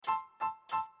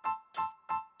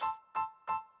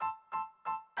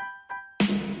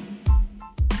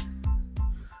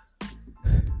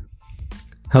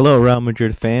Hello, Real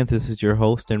Madrid fans. This is your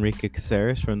host, Enrique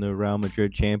Caceres from the Real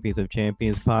Madrid Champions of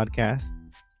Champions podcast.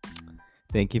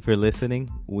 Thank you for listening.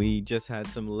 We just had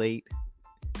some late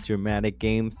dramatic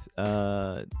games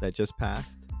that just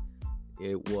passed.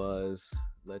 It was,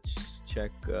 let's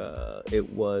check, it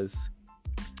was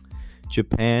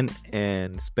Japan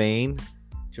and Spain.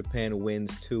 Japan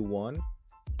wins 2-1.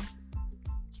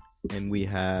 And we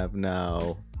have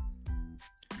now...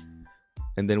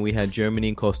 And then we had Germany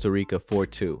and Costa Rica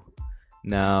 4-2.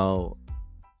 Now,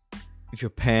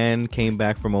 Japan came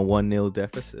back from a 1-0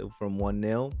 deficit, from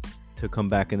 1-0 to come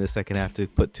back in the second half to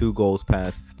put 2 goals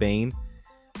past Spain.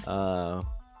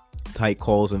 Tight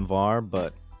calls in VAR,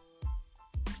 but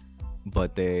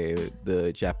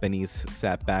the Japanese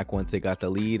sat back once they got the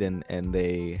lead and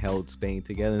they held Spain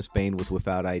together. And Spain was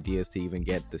without ideas to even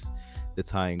get the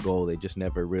tying goal. They just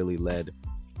never really led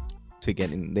to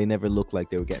getting. They never looked like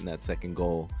they were getting that second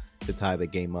goal to tie the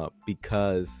game up,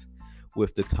 because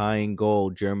with the tying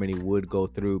goal, Germany would go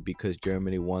through because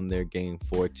Germany won their game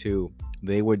 4-2.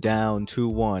 They were down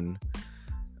 2-1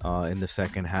 in the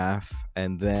second half,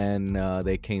 and then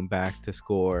they came back to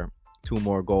score 3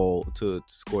 goals to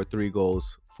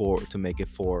make it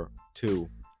 4-2.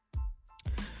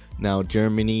 Now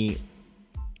Germany,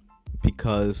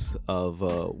 because of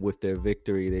with their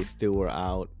victory, they still were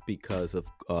out because of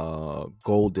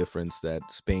goal difference that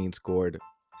Spain scored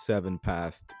 7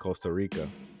 past Costa Rica,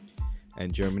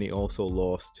 and Germany also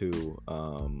lost to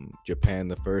Japan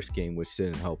the first game, which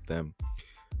didn't help them.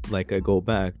 Like, I go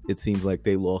back, it seems like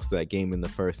they lost that game in the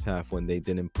first half when they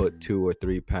didn't put 2 or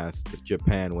 3 past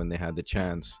Japan when they had the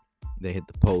chance. They hit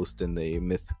the post and they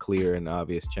missed clear and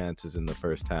obvious chances in the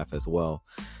first half as well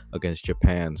against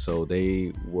Japan. So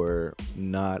they were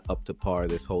not up to par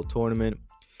this whole tournament.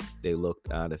 They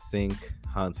looked out of sync.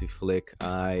 Hansi Flick,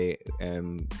 I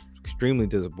am extremely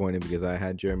disappointed because I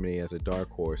had Germany as a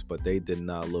dark horse, but they did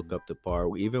not look up to par.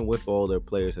 Even with all their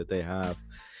players that they have,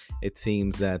 it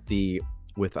seems that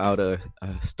without a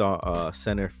star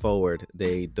center forward,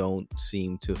 they don't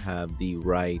seem to have the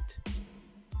right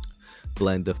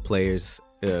blend of players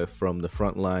from the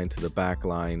front line to the back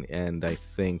line, and I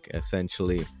think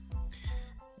essentially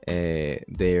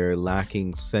they're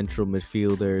lacking central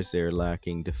midfielders, they're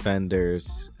lacking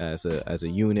defenders as a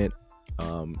unit.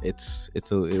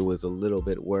 It was a little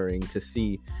bit worrying to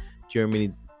see.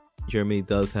 Germany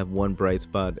does have one bright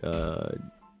spot,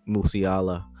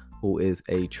 Musiala, who is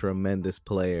a tremendous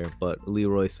player, but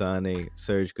Leroy Sané,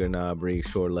 Serge Gnabry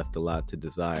sure left a lot to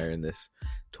desire in this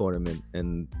tournament.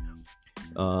 And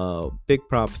big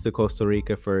props to Costa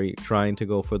Rica for trying to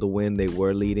go for the win. They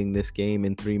were leading this game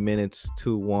in 3 minutes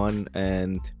 2-1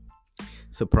 and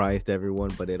surprised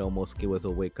everyone, but it was a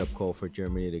wake-up call for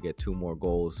Germany to get 2 more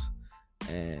goals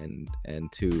and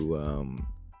to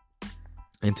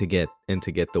get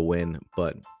the win,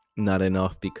 but not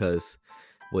enough, because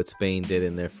what Spain did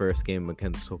in their first game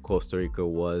against Costa Rica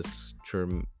was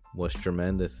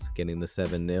tremendous. Getting the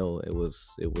 7-0, it was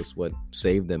what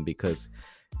saved them, because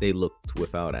they looked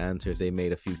without answers. They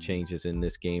made a few changes in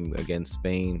this game against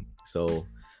Spain. So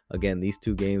again, these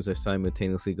 2 games are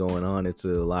simultaneously going on. It's a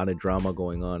lot of drama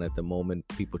going on at the moment.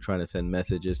 People trying to send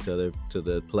messages to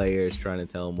the players, trying to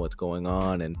tell them what's going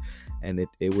on, and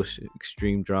it was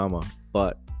extreme drama.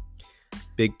 But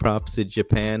big props to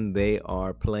Japan. They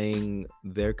are playing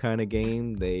their kind of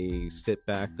game. They sit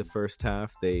back the first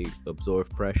half. They absorb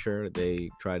pressure. They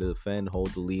try to defend, hold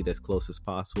the lead as close as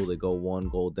possible. They go 1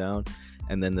 goal down.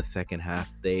 And then the second half,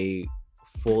 they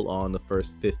full on the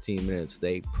first 15 minutes.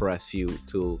 They press you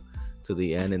to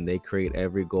the end, and they create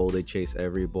every goal. They chase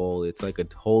every ball. It's like a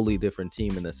totally different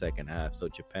team in the second half. So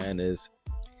Japan is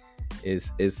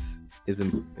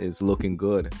looking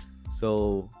good.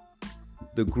 So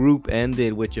the group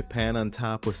ended with Japan on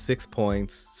top with 6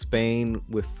 points, Spain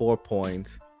with 4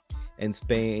 points, and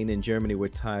Spain and Germany were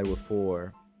tied with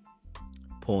 4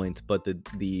 points. But the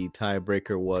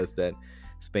tiebreaker was that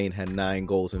Spain had 9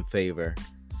 goals in favor,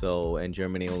 and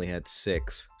Germany only had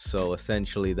 6. So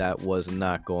essentially, that was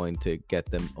not going to get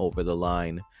them over the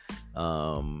line.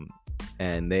 And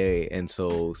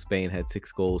so Spain had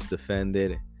 6 goals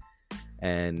defended,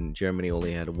 and Germany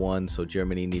only had 1, so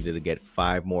Germany needed to get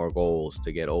 5 more goals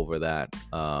to get over that,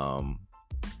 to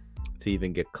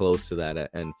even get close to that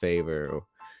in favor.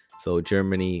 So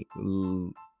Germany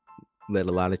let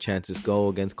a lot of chances go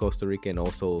against Costa Rica and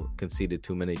also conceded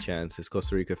too many chances.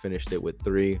 Costa Rica finished it with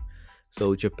 3.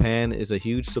 So Japan is a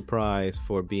huge surprise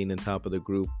for being in top of the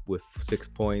group with 6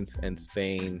 points, and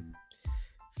Spain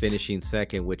finishing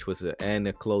second, which was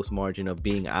a close margin of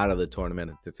being out of the tournament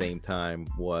at the same time,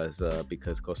 was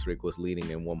because Costa Rica was leading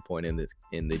in 1 point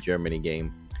in the Germany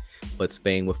game. but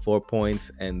Spain with 4 points,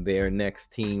 and their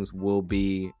next teams will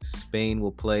be Spain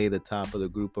will play the top of the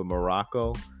group of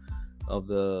Morocco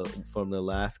from the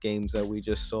last games that we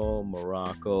just saw.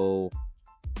 Morocco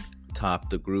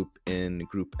topped the group in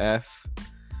Group F,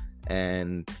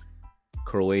 and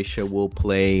Croatia will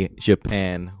play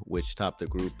Japan, which topped the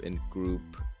group in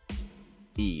Group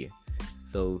E.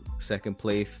 So second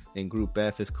place in Group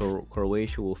F is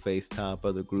Croatia, will face top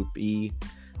of the Group E,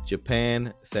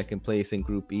 Japan. Second place in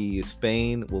Group E is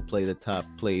Spain, will play the top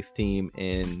place team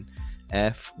in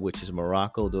F, which is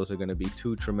Morocco. Those are going to be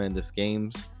two tremendous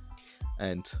games.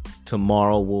 And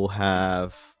tomorrow we'll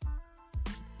have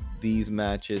these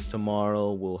matches.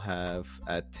 Tomorrow we'll have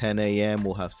at 10 a.m.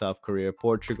 we'll have South Korea,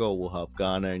 Portugal. We'll have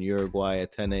Ghana and Uruguay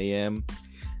at 10 a.m.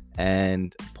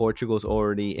 And Portugal's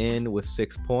already in with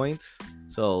 6 points,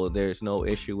 so there's no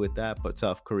issue with that. But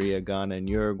South Korea, Ghana, and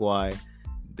Uruguay,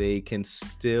 they can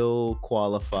still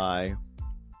qualify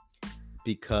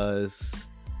because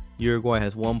Uruguay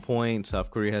has 1 point,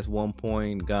 South Korea has 1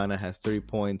 point, Ghana has 3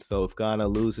 points. So if Ghana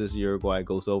loses, Uruguay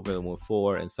goes over them with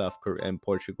 4, and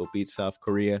Portugal beats South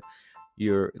Korea,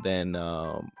 then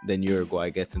Uruguay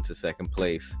gets into second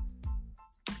place.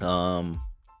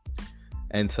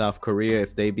 And South Korea,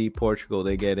 if they beat Portugal,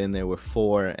 they get in there with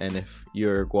 4. And if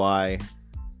Uruguay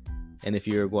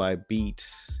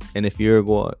beats,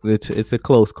 it's a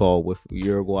close call with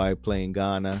Uruguay playing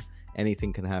Ghana.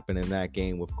 Anything can happen in that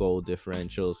game with goal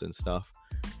differentials and stuff.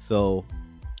 So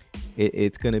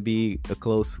it's going to be a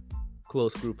close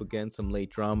group again, some late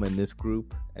drama in this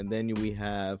group. And then we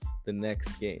have the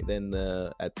next game. Then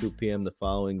at 2 p.m. the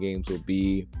following games will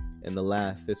be,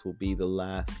 this will be the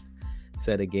last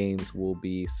set of games will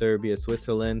be Serbia,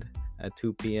 Switzerland at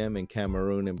 2 p.m. and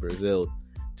Cameroon and Brazil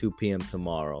 2 p.m.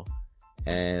 tomorrow.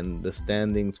 And the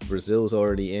standings, Brazil's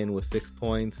already in with 6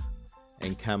 points,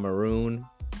 and Cameroon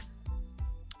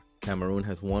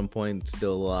has 1 point,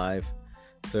 still alive.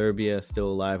 Serbia still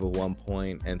alive with 1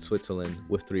 point, and Switzerland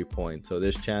with 3 points. So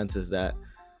there's chances that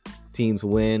teams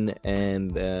win,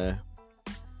 and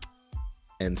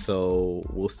so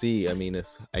we'll see. I mean,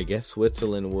 I guess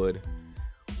Switzerland would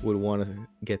want to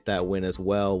get that win as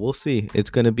well. We'll see.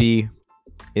 It's gonna be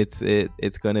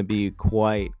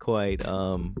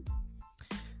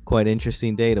quite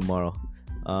interesting day tomorrow.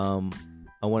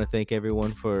 I want to thank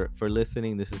everyone for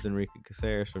listening. This is Enrique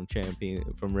Caceres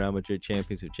from Real Madrid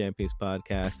Champions of Champions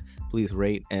podcast. Please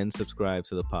rate and subscribe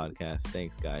to the podcast.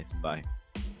 Thanks, guys. Bye.